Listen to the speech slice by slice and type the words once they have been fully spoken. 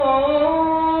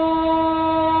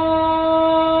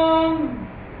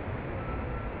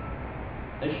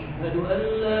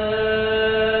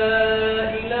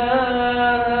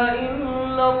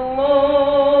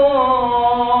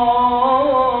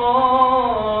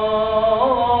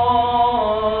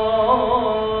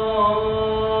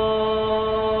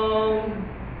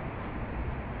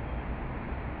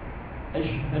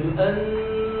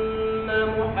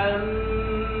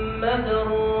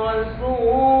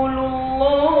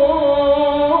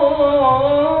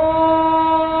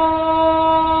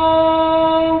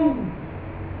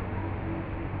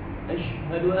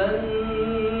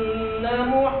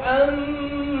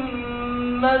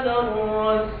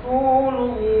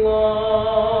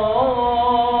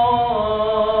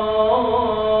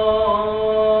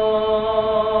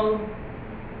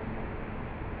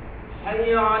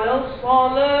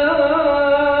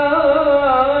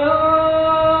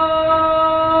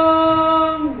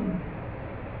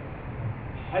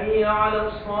حي على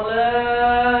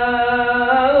الصلاة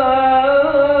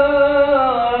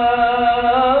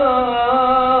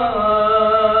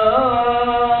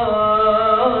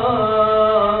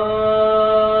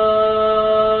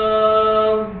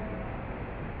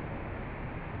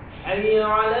حي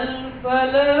على الفلاح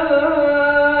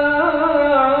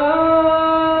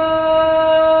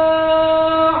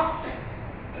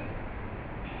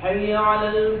حي على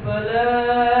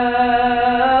الفلاح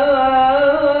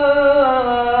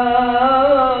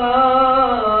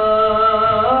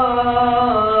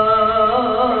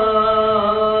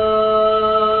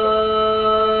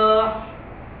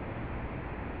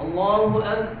الله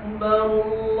أكبر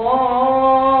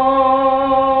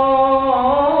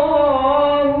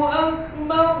الله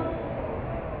أكبر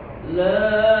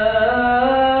لا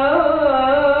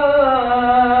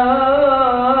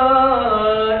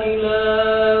إله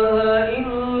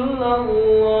إلا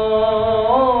الله.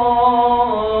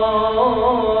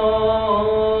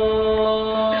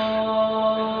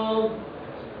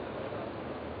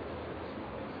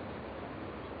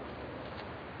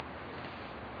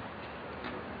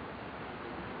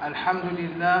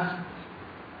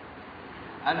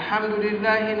 الحمد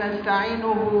لله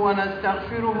نستعينه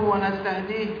ونستغفره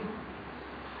ونستهديه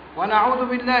ونعوذ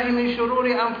بالله من شرور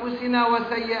أنفسنا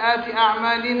وسيئات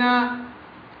أعمالنا.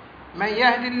 من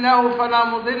يهد الله فلا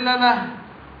مضل له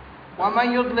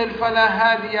ومن يضلل فلا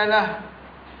هادي له.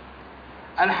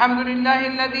 الحمد لله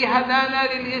الذي هدانا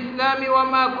للإسلام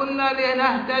وما كنا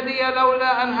لنهتدي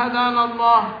لولا أن هدانا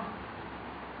الله.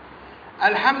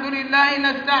 الحمد لله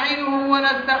نستعينه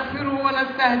ونستغفره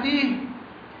ونستهديه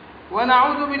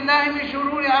ونعوذ بالله من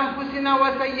شرور أنفسنا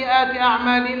وسيئات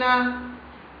أعمالنا.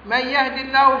 من يهد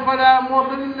الله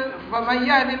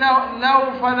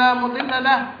فلا مضل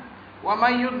له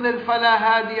ومن يضلل فلا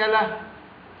هادي له.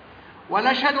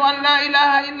 ونشهد أن لا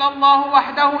إله إلا الله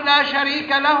وحده لا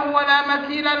شريك له ولا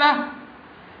مثيل له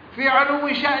في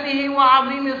علو شأنه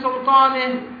وعظيم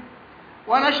سلطانه.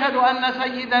 ونشهد أن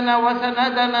سيدنا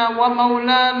وسندنا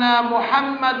ومولانا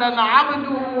محمدا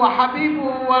عبده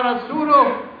وحبيبه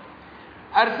ورسوله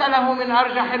أرسله من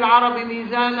أرجح العرب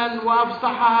ميزانا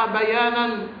وأفصحها بيانا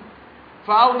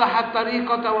فأوضح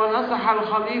الطريقة ونصح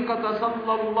الخليقة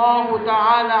صلى الله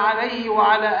تعالى عليه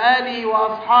وعلى آله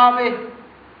وأصحابه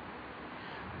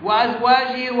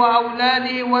وأزواجه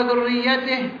وأولاده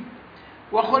وذريته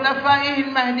وخلفائه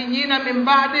المهديين من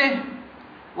بعده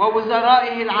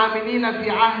ووزرائه العاملين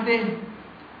في عهده،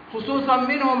 خصوصا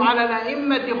منهم على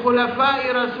الأئمة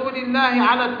خلفاء رسول الله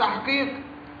على التحقيق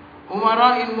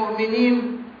أمراء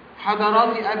المؤمنين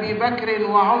حضرات أبي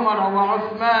بكر وعمر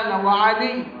وعثمان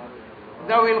وعلي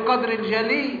ذوي القدر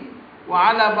الجلي،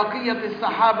 وعلى بقية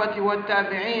الصحابة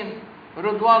والتابعين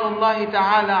رضوان الله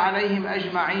تعالى عليهم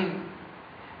أجمعين.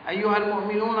 أيها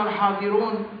المؤمنون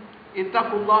الحاضرون،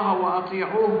 اتقوا الله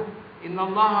وأطيعوه، إن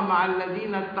الله مع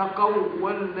الذين اتقوا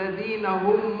والذين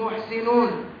هم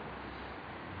محسنون.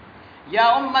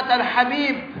 يا أمة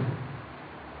الحبيب،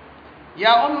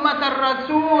 يا أمة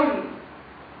الرسول،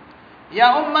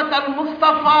 يا أمة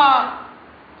المصطفى،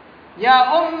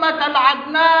 يا أمة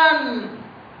العدنان،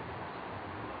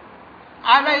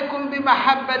 عليكم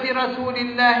بمحبة رسول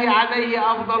الله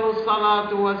عليه أفضل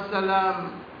الصلاة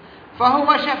والسلام،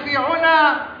 فهو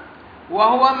شفيعنا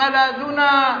وهو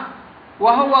ملاذنا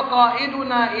وهو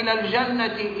قائدنا إلى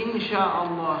الجنة إن شاء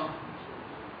الله.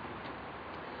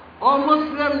 O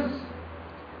Muslims,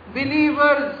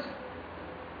 believers,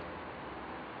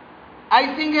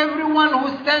 I think everyone who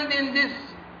stands in this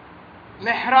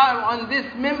mihrab, on this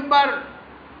minbar,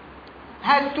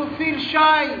 has to feel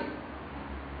shy,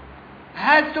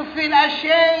 has to feel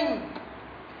ashamed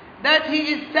that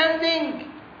he is standing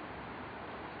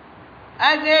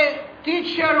as a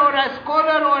teacher or a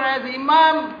scholar or as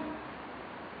imam,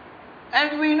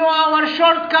 and we know our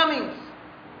shortcomings,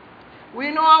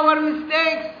 we know our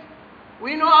mistakes,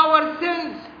 we know our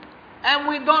sins, and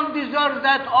we don't deserve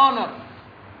that honor.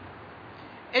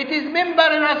 It is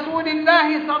minbar Rasulullah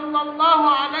sallallahu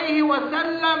alayhi wa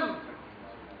sallam.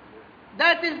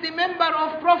 That is the minbar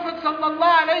of Prophet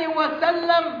sallallahu alayhi wa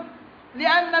sallam.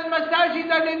 لأن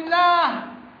المساجد لله.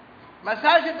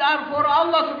 Masajid are for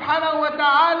Allah subhanahu wa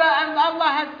ta'ala, and Allah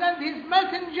has sent His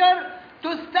messenger to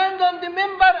stand on the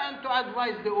minbar and to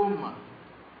advise the ummah.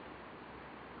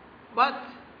 But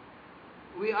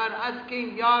we are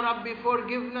asking, Ya Rabbi,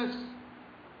 forgiveness.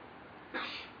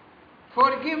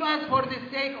 Forgive us for the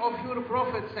sake of your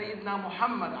Prophet Sayyidina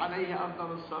Muhammad alayhi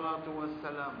afdal salatu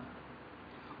wassalam.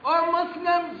 O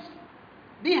Muslims,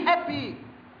 be happy.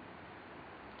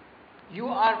 You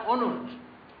are honored.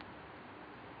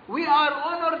 We are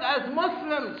honored as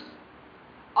Muslims.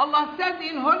 Allah said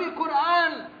in Holy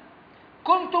Quran,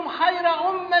 كنتم كنتم خير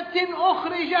أمة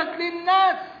أخرجت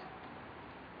للناس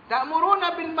تأمرون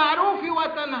بالمعروف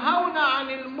وتنهون عن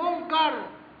المنكر.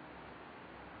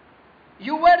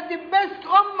 You were the best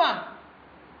ummah.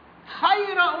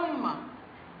 خير ummah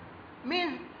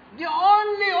means the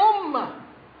only ummah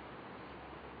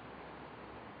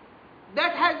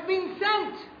that has been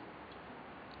sent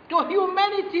to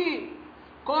humanity,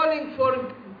 calling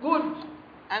for good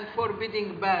and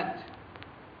forbidding bad.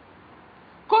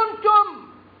 Kuntum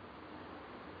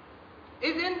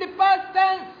is in the past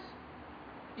tense.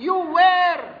 You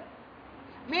were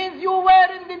means you were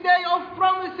in the day of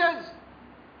promises.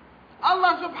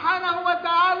 Allah subhanahu wa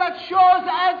ta'ala chose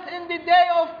us in the day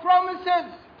of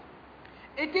promises.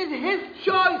 It is His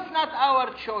choice, not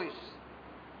our choice.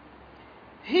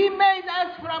 He made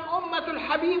us from Ummatul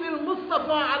Habib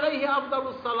al-Mustafa alayhi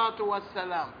afdalus salatu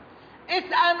wassalam.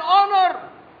 It's an honor.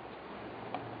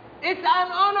 It's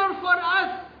an honor for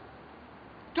us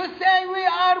to say we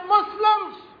are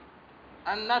Muslims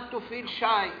and not to feel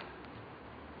shy.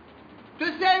 To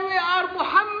say we are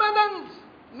Muhammadans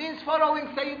means following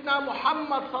Sayyidina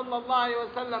Muhammad sallallahu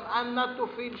alayhi wa sallam and not to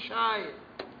feel shy.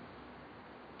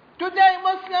 Today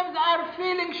Muslims are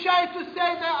feeling shy to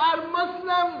say they are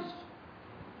Muslims.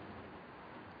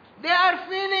 They are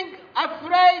feeling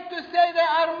afraid to say they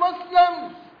are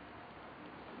Muslims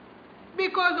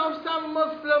because of some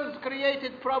Muslims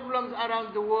created problems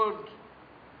around the world.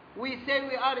 We say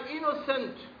we are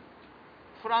innocent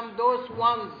from those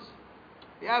ones.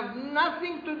 We have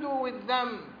nothing to do with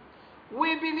them.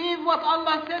 We believe what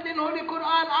Allah said in Holy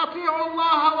Quran, أطيعوا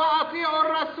الله وأطيعوا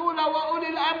الرسول وأولي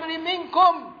الأمر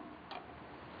منكم.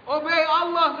 Obey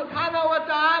Allah subhanahu wa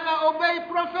ta'ala, obey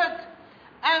Prophet,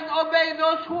 and obey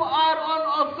those who are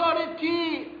on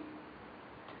authority.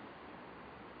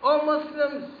 O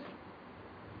Muslims,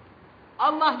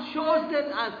 Allah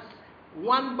chosen us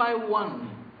one by one.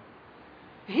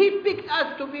 He picked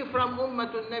us to be from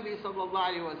Ummatul Nabi sallallahu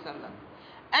alayhi wa sallam.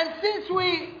 And since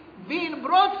we been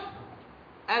brought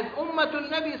as Ummatul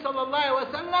Nabi sallallahu alayhi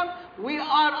wa sallam, we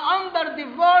are under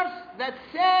the verse that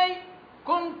say,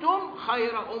 Kuntum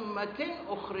khayra ummatin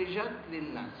ukhrijat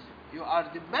lilnas. You are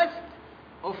the best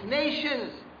of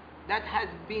nations that has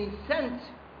been sent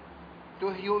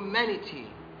to humanity.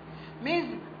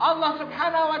 Means Allah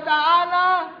subhanahu wa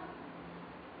ta'ala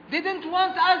didn't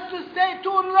want us to stay too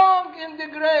long in the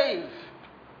grave.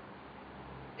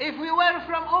 If we were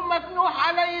from Ummat Nuh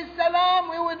alayhi salam,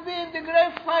 we would be in the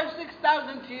grave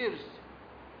 5,000-6,000 years.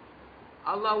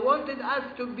 Allah wanted us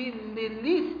to be the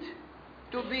least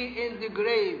to be in the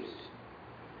graves.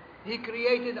 He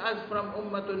created us from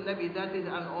Ummatul Nabi. That is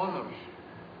an honor.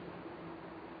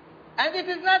 And it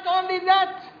is not only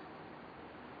that.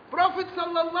 Prophet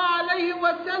sallallahu alayhi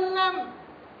wa sallam,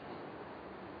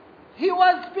 he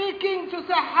was speaking to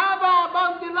Sahaba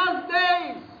about the last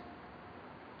days.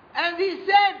 And he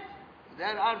said,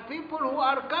 there are people who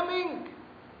are coming.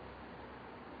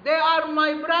 They are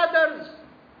my brothers.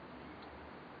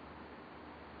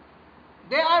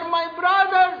 They are my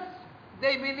brothers.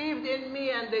 They believed in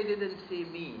me and they didn't see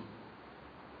me.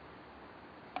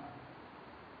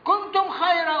 Kuntum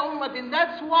khayra ummatin.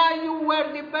 That's why you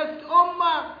were the best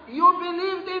ummah. You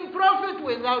believed in Prophet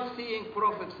without seeing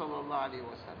Prophet sallallahu alaihi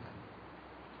wasallam.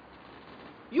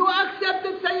 You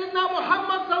accepted Sayyidina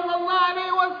Muhammad sallallahu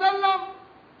alaihi wasallam.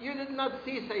 You did not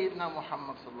see Sayyidina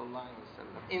Muhammad sallallahu alaihi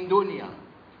wasallam in dunya.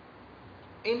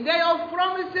 In Day of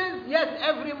Promises, yes,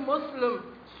 every Muslim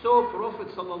saw Prophet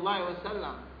sallallahu alaihi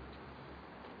wasallam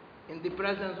in the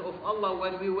presence of Allah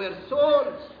when we were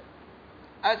souls.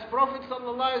 As Prophet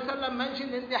sallallahu alaihi wasallam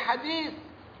mentioned in the hadith,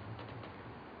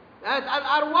 that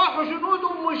al-arwahu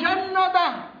junudun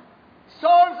mujannada,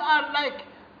 souls are like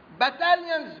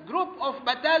battalions, group of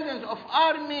battalions of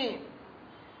army.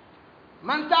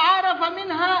 Man ta'arafa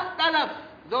minha talaf.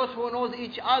 Those who knows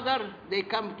each other, they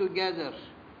come together.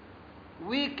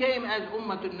 We came as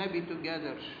Ummatul Nabi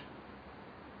together.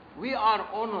 We are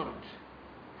honored.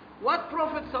 What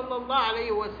Prophet sallallahu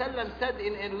alaihi wasallam said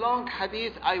in a long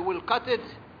hadith, I will cut it,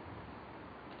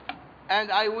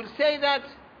 and I will say that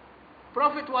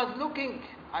Prophet was looking,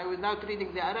 I was not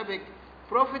reading the Arabic,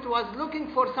 Prophet was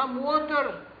looking for some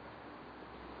water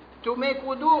to make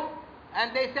wudu,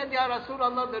 and they said, Ya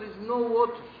Rasulullah, there is no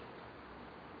water,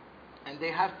 and they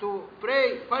have to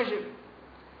pray Fajr.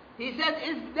 He said,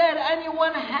 is there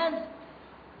anyone has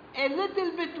a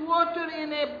little bit water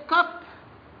in a cup?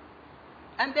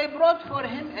 And they brought for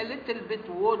him a little bit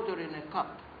water in a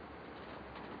cup.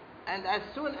 And as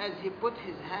soon as he put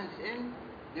his hands in,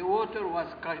 the water was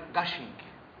gushing.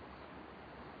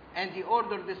 And he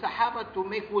ordered the Sahaba to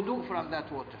make wudu from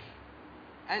that water.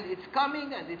 And it's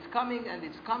coming, and it's coming, and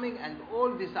it's coming, and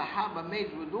all the Sahaba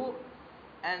made wudu.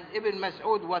 And Ibn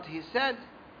Mas'ud, what he said,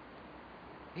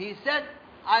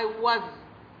 I was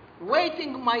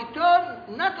waiting my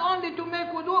turn, not only to make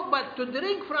wudu, but to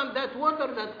drink from that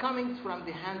water that coming from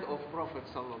the hand of Prophet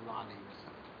sallallahu alaihi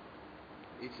wasallam.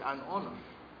 It's an honor.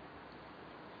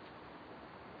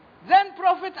 Then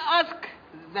Prophet asked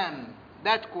them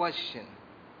that question.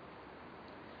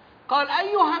 قال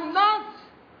أيها الناس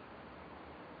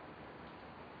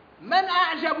من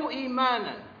أعجب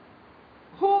إيمانا?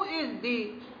 Who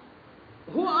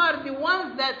are the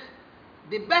ones that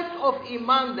the best of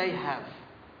iman they have?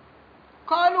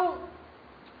 قالوا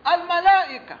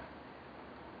الملائكة.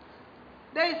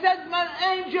 They said,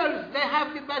 angels, they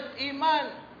have the best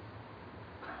iman.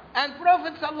 And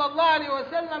Prophet sallallahu alaihi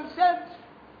wasallam said,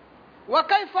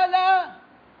 وكيف لا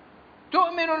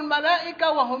تؤمن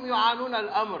الملائكة وهم يعانون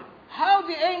الأمر? How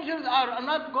the angels are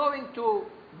not going to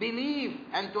believe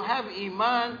and to have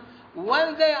iman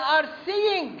when they are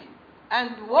seeing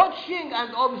and watching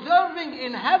and observing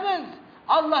in heavens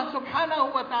Allah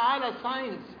subhanahu wa ta'ala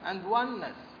signs and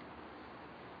oneness.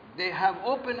 They have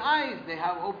open eyes, they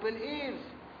have open ears.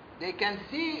 They can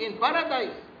see in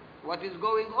paradise what is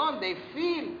going on. They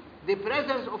feel the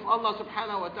presence of Allah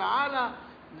subhanahu wa ta'ala,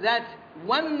 that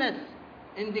oneness,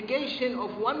 indication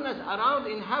of oneness around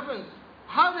in heavens.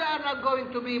 How they are not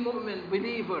going to be mu'min,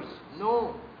 believers?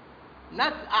 No.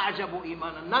 Not أعجب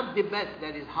إيمانا, not the best,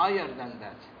 that is higher than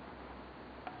that.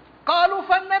 قالوا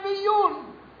فالنبيون.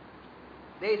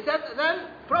 They said then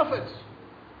prophets.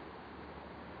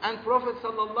 And Prophet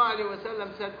sallallahu alaihi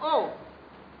wasallam said, oh,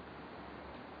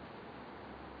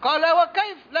 قال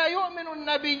وكيف لا يؤمن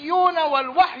النبيون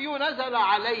والوحي نزل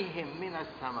عليهم من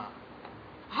السماء?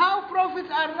 How prophets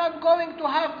are not going to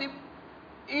have the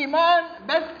iman,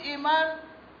 best iman,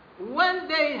 when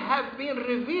they have been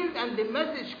revealed and the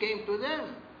message came to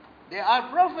them? They are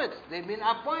prophets, they've been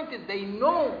appointed, they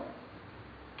know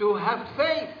to have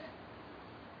faith.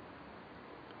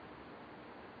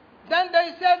 Then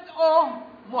they said, oh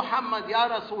Muhammad, Ya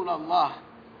Rasulullah,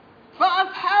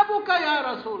 فَأَصْحَابُكَ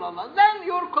يَا رَسُولَ اللَّهِ. Then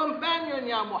your companion,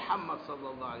 Ya Muhammad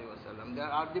sallallahu alayhi wa sallam, they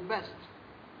are the best.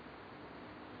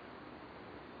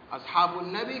 أصحاب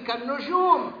النبي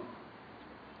كالنجوم.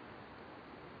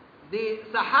 The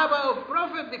Sahaba of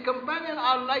Prophet, the companion,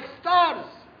 are like stars.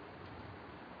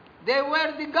 They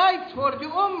were the guides for the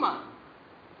Ummah.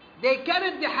 They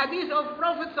carried the hadith of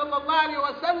Prophet sallallahu alayhi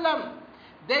wa sallam.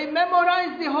 They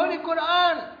memorized the Holy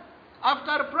Quran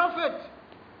after Prophet,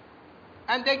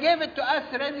 and they gave it to us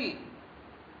ready.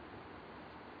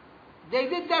 They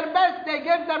did their best, they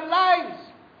gave their lives.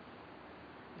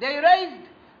 They raised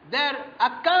their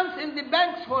accounts in the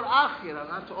banks for akhirah,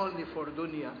 not only for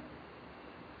dunya.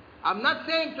 I'm not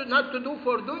saying not to do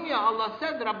for dunya. Allah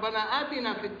said, رَبَّنَا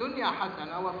آتِنَا فِي الدُّنْيا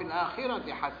حَسَنَةً وَفِي الْآخِرَةِ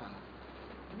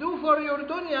حَسَنَةً. Do for your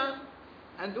dunya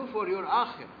and do for your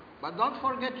akhirah. But don't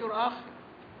forget your akhirah.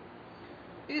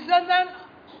 They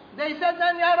said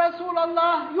then, Ya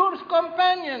Rasulullah, your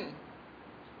companion.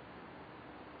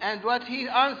 And what he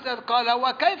answered, قال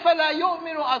وكيف لا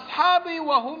يؤمن أصحابي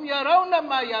وهم يرون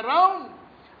ما يرون?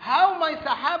 How my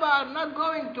Sahaba are not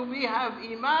going to have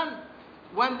iman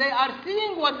when they are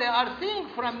seeing what they are seeing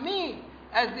from me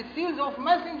as the seals of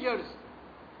messengers?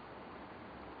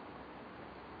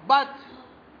 But,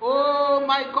 oh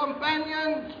my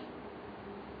companions,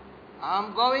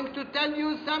 I'm going to tell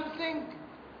you something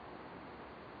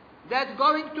that's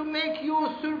going to make you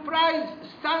surprised,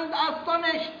 stand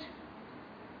astonished.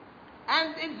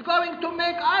 And it's going to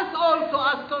make us also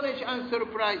astonished and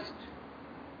surprised.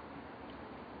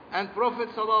 And Prophet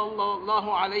sallallahu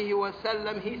alayhi wa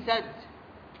sallam, he said,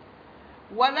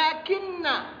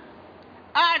 وَلَكِنَّ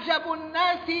أَعْجَبُ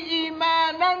النَّاسِ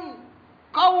إِيمَانًا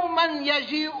قَوْمًا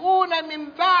يَجِئُونَ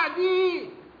مِنْ بَعْدِي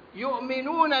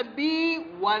يُؤْمِنُونَ بِي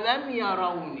وَلَمْ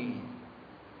يَرَوْنِي.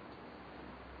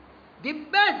 The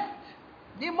best,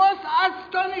 the most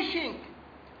astonishing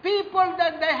people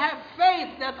that they have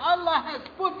faith, that Allah has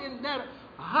put in their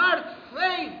heart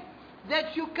faith,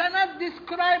 that you cannot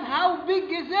describe how big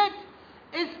is it,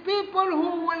 is people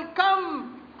who will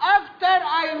come after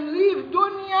I leave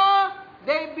dunya,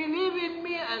 they believe in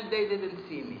me and they didn't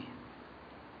see me.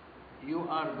 You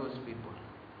are those people.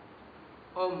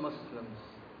 O Muslims,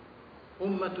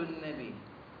 Ummatul Nabi,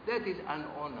 that is an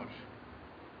honor.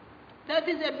 That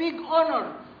is a big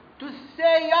honor to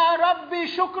say, Ya Rabbi,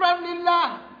 shukran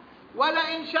lillah, wa la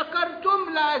in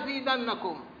shakartum la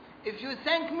azidannakum. If you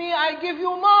thank me, I give you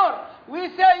more. We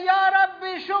say, Ya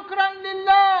Rabbi, shukran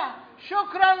lillah,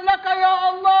 shukran laka ya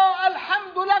Allah,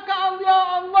 alhamdu laka ya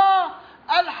Allah,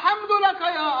 alhamdu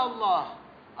laka ya Allah.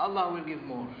 Allah will give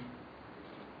more.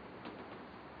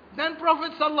 Then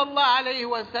Prophet sallallahu alayhi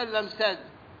wasallam said,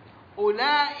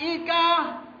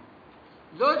 Ulaika,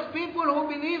 those people who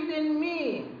believed in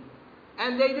me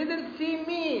and they didn't see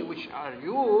me, which are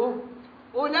you,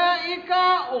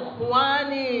 Ulaika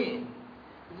ukhwani.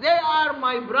 They are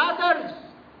my brothers.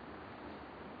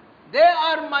 They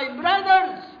are my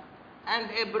brothers. And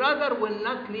a brother will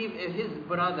not leave his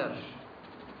brother.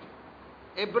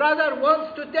 A brother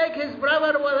wants to take his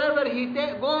brother wherever he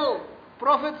go.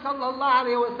 Prophet sallallahu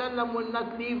alaihi wasallam will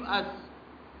not leave us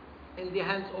in the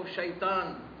hands of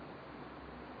shaitan.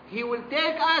 He will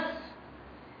take us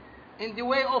in the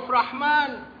way of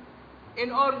Rahman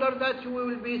in order that we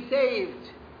will be saved.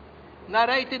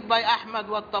 Narrated by Ahmad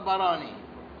wa Tabarani.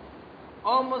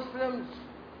 O Muslims,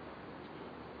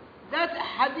 that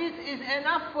hadith is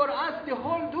enough for us, the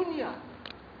whole dunya.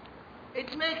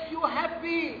 It makes you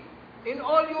happy in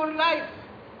all your life.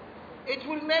 It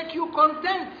will make you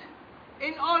content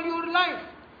in all your life,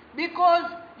 because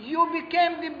you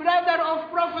became the brother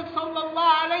of Prophet sallallahu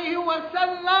alaihi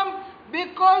wasallam,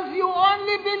 because you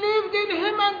only believed in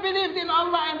him and believed in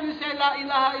Allah, and you say La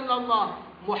ilaha illallah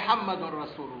Muhammadur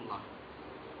Rasulullah.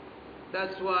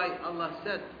 That's why Allah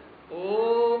said,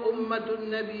 O Ummatun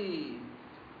Nabi,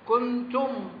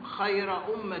 Kuntum khayra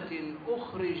ummatin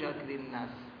ukhrijat linnas.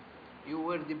 You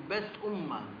were the best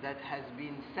ummah that has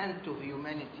been sent to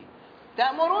humanity.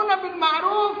 تأمرون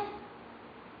بالمعروف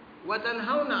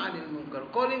وتنهون عن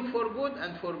المنكر. Calling for good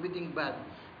and forbidding bad.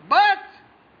 But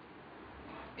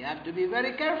you have to be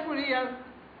very careful here.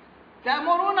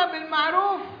 تأمرون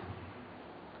بالمعروف.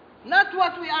 Not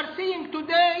what we are seeing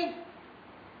today,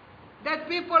 that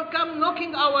people come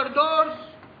knocking our doors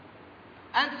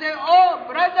and say, oh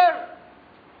brother,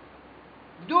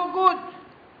 do good,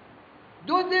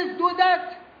 do this, do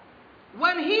that,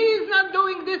 when he is not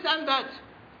doing this and that.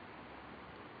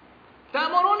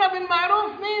 تأمرون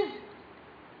بالمعروف means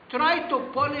try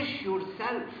to polish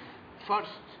yourself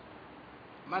first.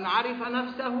 من عرف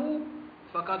نفسه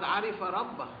فقد عرف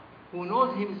ربه. Who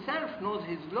knows himself knows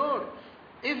his Lord.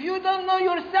 If you don't know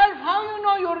yourself, how you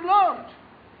know your Lord?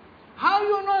 How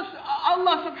you know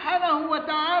Allah subhanahu wa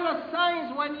ta'ala's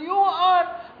signs when you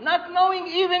are not knowing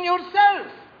even yourself?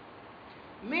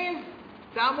 Means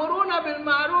تأمرون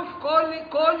بالمعروف,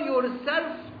 call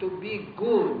yourself to be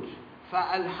good.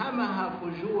 فألهمها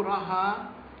فجورها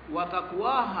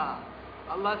وتقواها.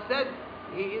 Allah said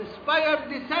He inspired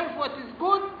the self what is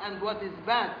good and what is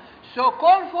bad. So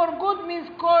call for good means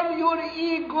call your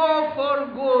ego for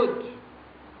good.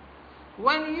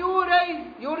 When you raise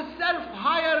yourself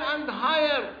higher and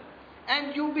higher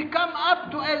and you become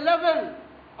up to a level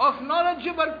of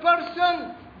knowledgeable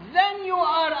person, then you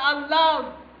are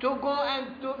allowed to go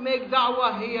and to make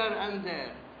da'wah here and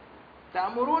there.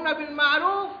 تأمرون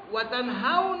بالمعروف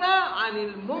وتنهون عن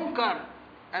المنكر.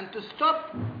 And to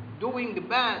stop doing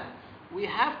bad, we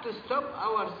have to stop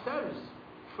ourselves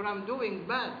from doing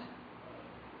bad.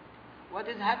 What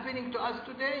is happening to us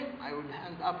today? I will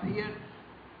hand up here.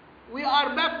 We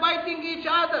are backbiting each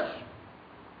other.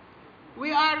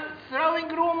 We are throwing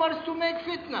rumors to make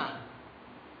fitna.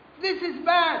 This is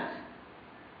bad.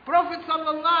 Prophet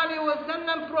sallallahu alaihi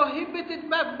wasallam prohibited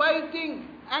backbiting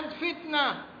and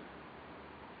fitna.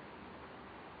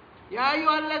 يا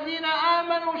أيها الذين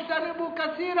آمنوا اجتنبوا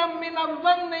كثيرا من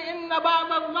الظن إن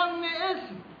بعض الظن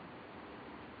إثم.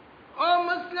 O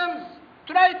Muslims,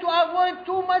 try to avoid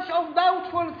too much of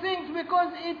doubtful things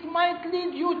because it might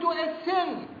lead you to a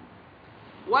sin.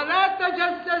 ولا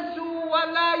تجسسوا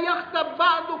ولا يغتب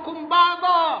بعضكم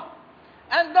بعضا.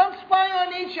 And don't spy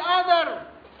on each other.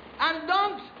 And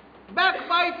don't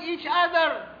backbite each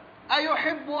other.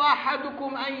 أيحب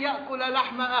أحدكم أن يأكل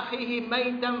لحم أخيه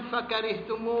ميتا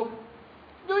فكرهتموه.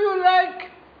 Do you like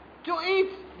to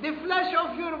eat the flesh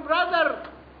of your brother,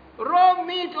 raw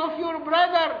meat of your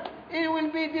brother? It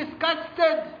will be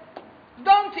disgusted.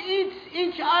 Don't eat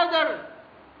each other.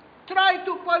 Try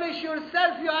to polish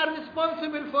yourself. You are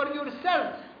responsible for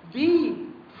yourself. Be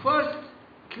first,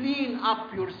 clean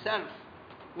up yourself.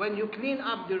 When you clean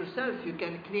up yourself, you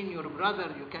can clean your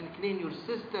brother, you can clean your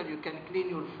sister, you can clean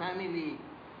your family.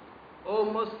 O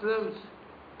Muslims,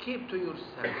 keep to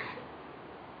yourself.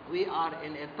 We are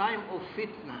in a time of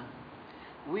fitna.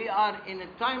 We are in a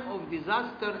time of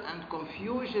disaster and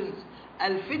confusions.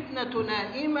 الفتنة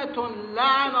نائمة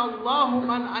لعن الله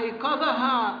من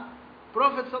أيقظها.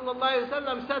 Prophet sallallahu alaihi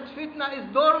wasallam said fitna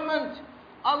is dormant.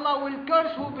 Allah will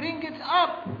curse who bring it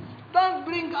up. Don't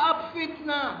bring up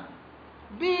fitna.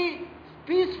 Be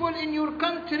peaceful in your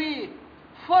country.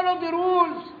 Follow the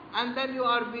rules, and then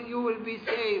you will be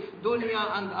safe,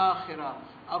 dunya and akhirah.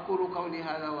 أقول قولي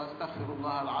هذا وأستغفر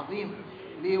الله العظيم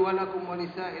لي ولكم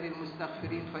ولسائر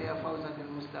المستغفرين، فيا فوزا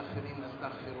للمستغفرين.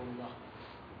 استغفر الله.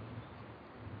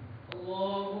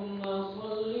 اللهم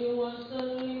صل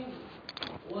وسلم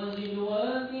وزد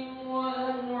واتم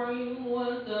وأنعم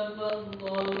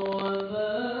وتفضل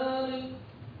وبارك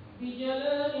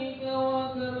بجلالك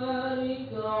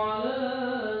وكمالك على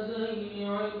زين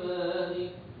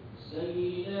عبادك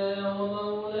سيدنا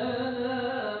ومولانا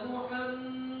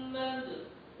محمد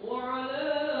وعلى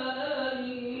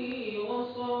آله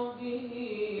وصحبه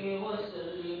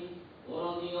وسلم.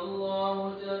 ورضي الله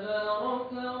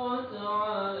تبارك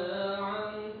وتعالى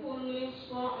عن كل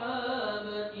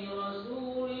الصحابة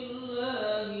رسول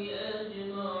الله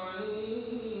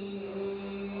أجمعين.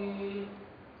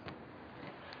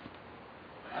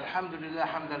 الحمد لله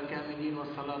حمد الكاملين،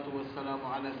 والصلاة والسلام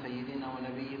على سيدنا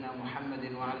ونبينا محمد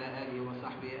وعلى آله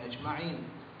وصحبه أجمعين،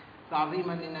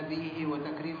 تعظيما لنبيه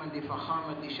وتكريما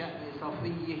لفخامة شأن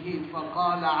صفيه.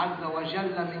 فقال عز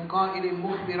وجل من قائل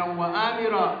مخبرا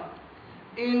وآمرا: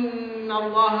 إن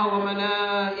الله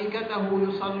وملائكته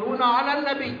يصلون على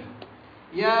النبي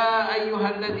يا أيها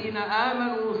الذين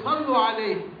آمنوا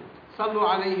صلوا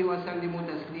عليه وسلموا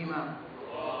تسليما.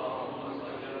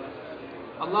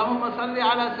 اللهم صل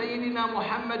على سيدنا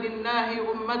محمد الناهي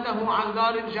أمته عن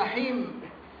دار الجحيم،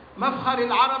 مفخر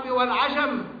العرب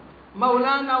والعجم،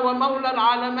 مولانا ومولى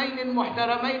العالمين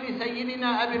المحترمين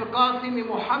سيدنا أبي القاسم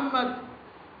محمد.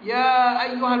 يا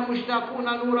أيها المشتاقون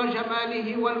نور جماله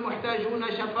والمحتاجون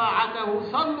شفاعته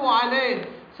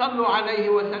صلوا عليه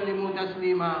وسلموا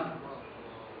تسليما.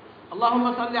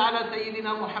 اللهم صل على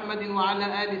سيدنا محمد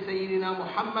وعلى آل سيدنا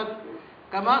محمد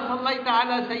كما صليت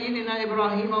على سيدنا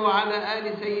إبراهيم وعلى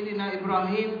آل سيدنا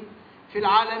إبراهيم في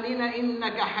العالمين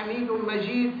إنك حميد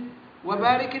مجيد.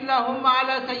 وبارك اللهم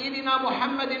على سيدنا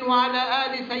محمد وعلى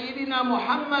آل سيدنا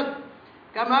محمد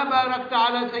كما باركت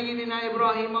على سيدنا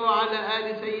إبراهيم وعلى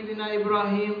آل سيدنا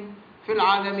إبراهيم في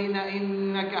العالمين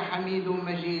إنك حميد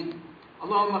مجيد.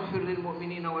 اللهم اغفر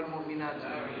للمؤمنين والمؤمنات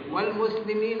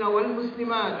والمسلمين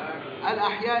والمسلمات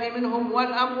الأحياء منهم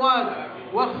والأموات،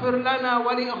 واغفر لنا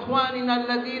ولإخواننا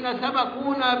الذين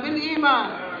سبقونا بالإيمان،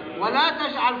 ولا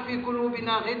تجعل في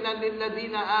قلوبنا غلا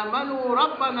للذين آمنوا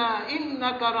ربنا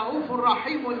إنك رؤوف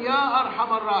رحيم يا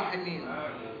أرحم الراحمين.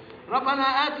 ربنا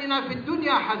آتنا في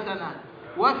الدنيا حسنة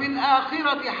وفي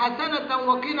الآخرة حسنة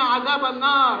وقنا عذاب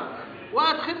النار،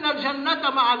 وأدخلنا الجنة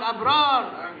مع الأبرار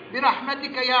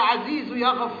برحمتك يا عزيز يا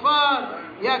غفار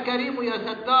يا كريم يا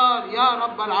ستار يا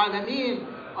رب العالمين.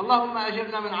 اللهم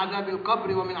أجرنا من عذاب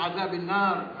القبر ومن عذاب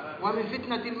النار ومن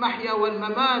فتنة المحيا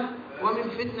والممات ومن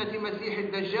فتنة مسيح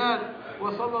الدجال.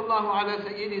 وصلى الله على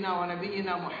سيدنا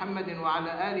ونبينا محمد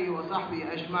وعلى آله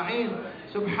وصحبه أجمعين.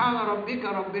 سبحان ربك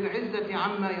رب العزة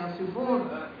عما يصفون،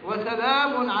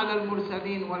 وسلام على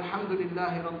المرسلين، والحمد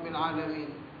لله رب العالمين.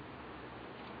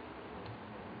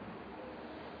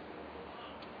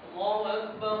 الله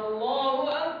أكبر الله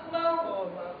أكبر.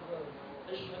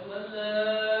 أشهد أن لا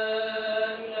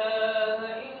إله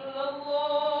إلا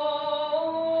الله.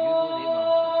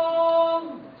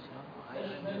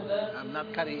 أشهد أن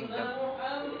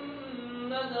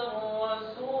محمدا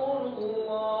رسول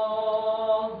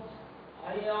الله.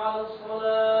 حي على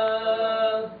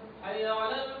الصلاة، حي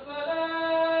على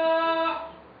الفلاح،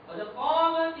 قد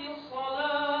قامت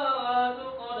الصلاة،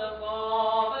 قد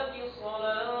قامت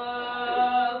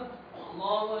الصلاة.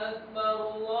 الله أكبر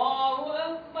الله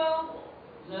أكبر.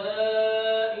 لا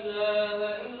إله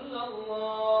إلا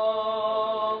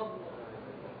الله.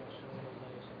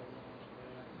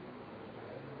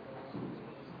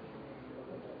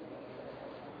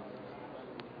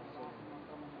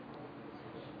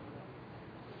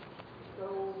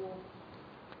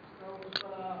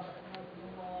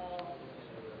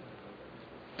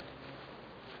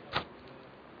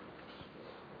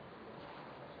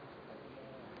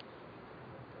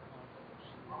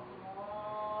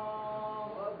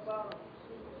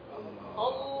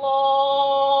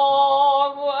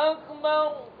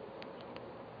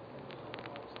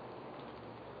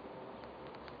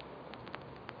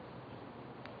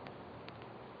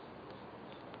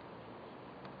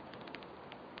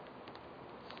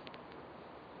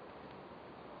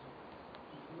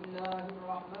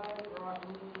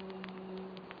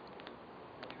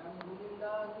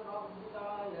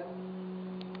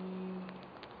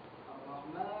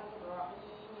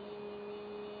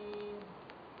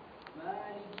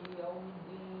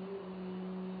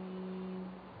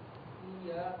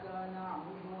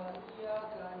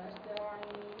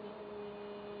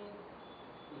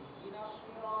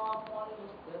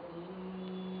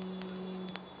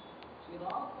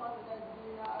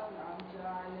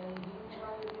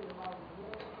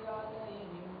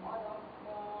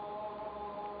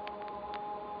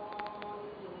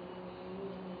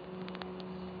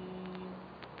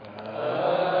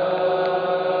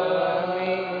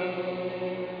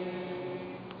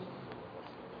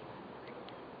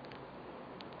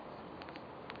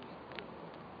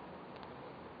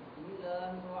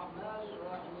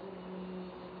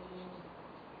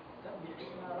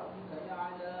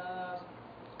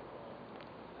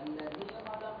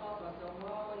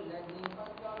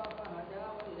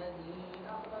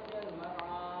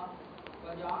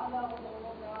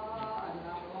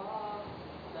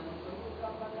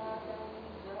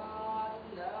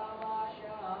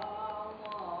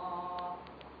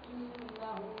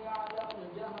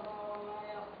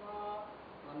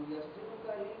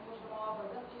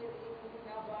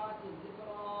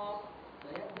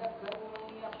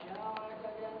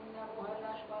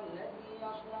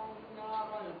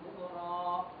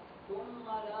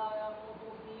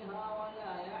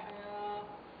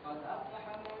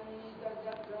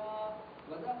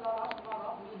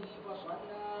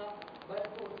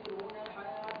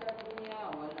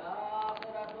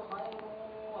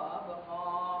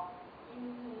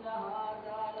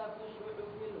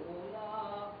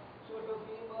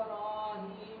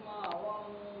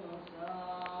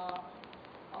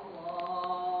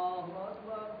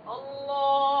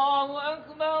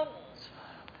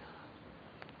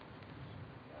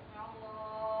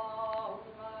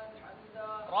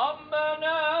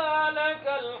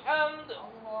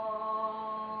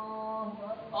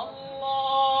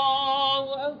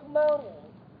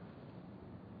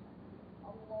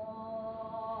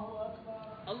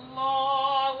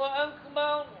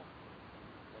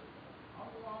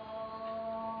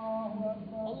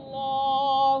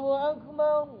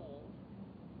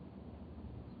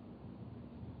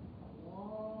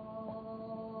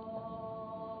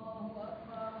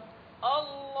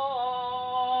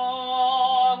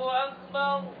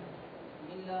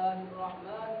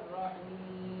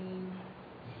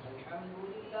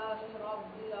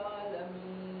 رب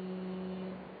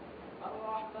العالمين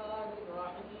الرحمن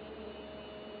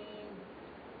الرحيم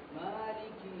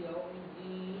مالك يوم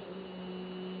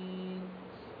الدين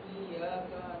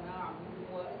إياك نعبد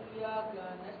وإياك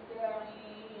نستعين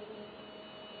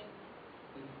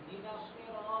اهدنا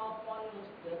الصراط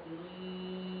المستقيم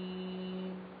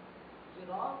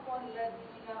صراط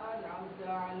الذين أنعمت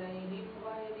عليهم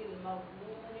غير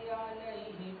المغضوب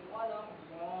عليهم ولا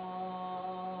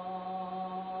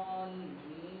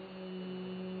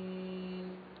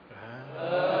الضالين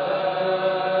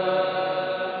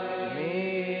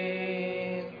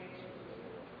آمين.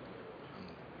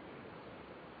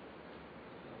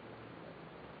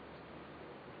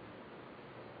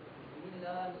 بسم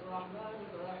الله الرحمن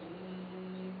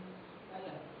الرحيم هل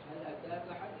أتاك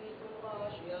حديث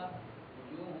الغاشية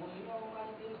وجوه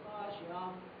يومئذ خاشعة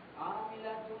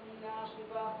عاملة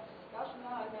ناصبة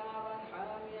تصلى نارا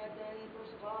حامية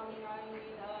تسقى من عين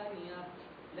آنية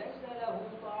ليس لهم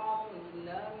طعام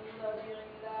إلا من ضريع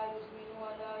لا يسمن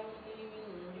ولا يغني من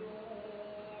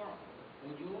جوع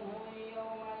وجوه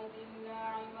يومئذ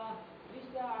ناعمة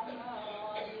لسعيها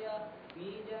راضية في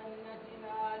جنة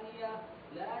عالية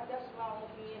لا تسمع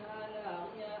فيها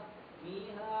لاغية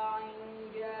فيها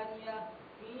عين جارية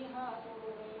فيها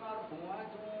سرر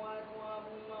مرفوعة وأكواب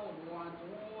موضوعة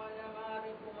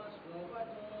ونمارق مصفوفة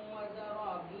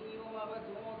وزرابي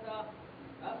مبثوثة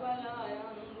أفلا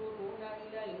ينظرون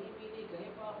إلى الإبل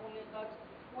كيف خلقت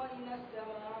وإلى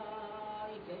السماء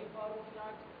كيف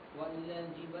رفعت وإلى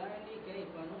الجبال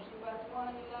كيف نصبت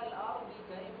وإلى الأرض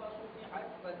كيف سطحت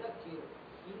فذكر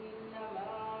إنما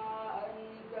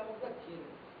أنت مذكر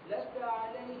لست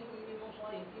عليهم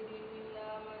بمسيطر إلا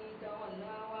من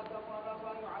تولى وكفر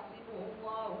فيعذبه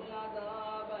الله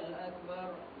العذاب الأكبر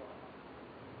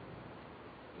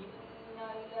إن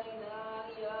إلينا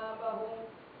إيابهم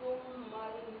ثم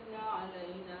إن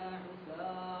علينا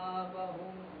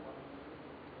حسابهم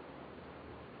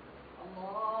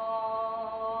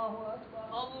الله أكبر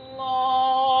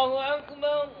الله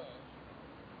أكبر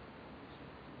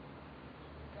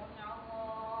سمع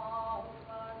الله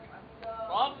لمن حمده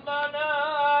ربنا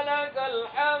لك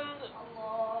الحمد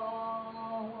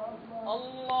الله أكبر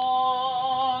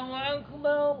الله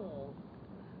أكبر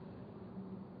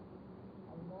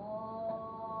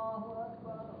الله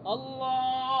أكبر الله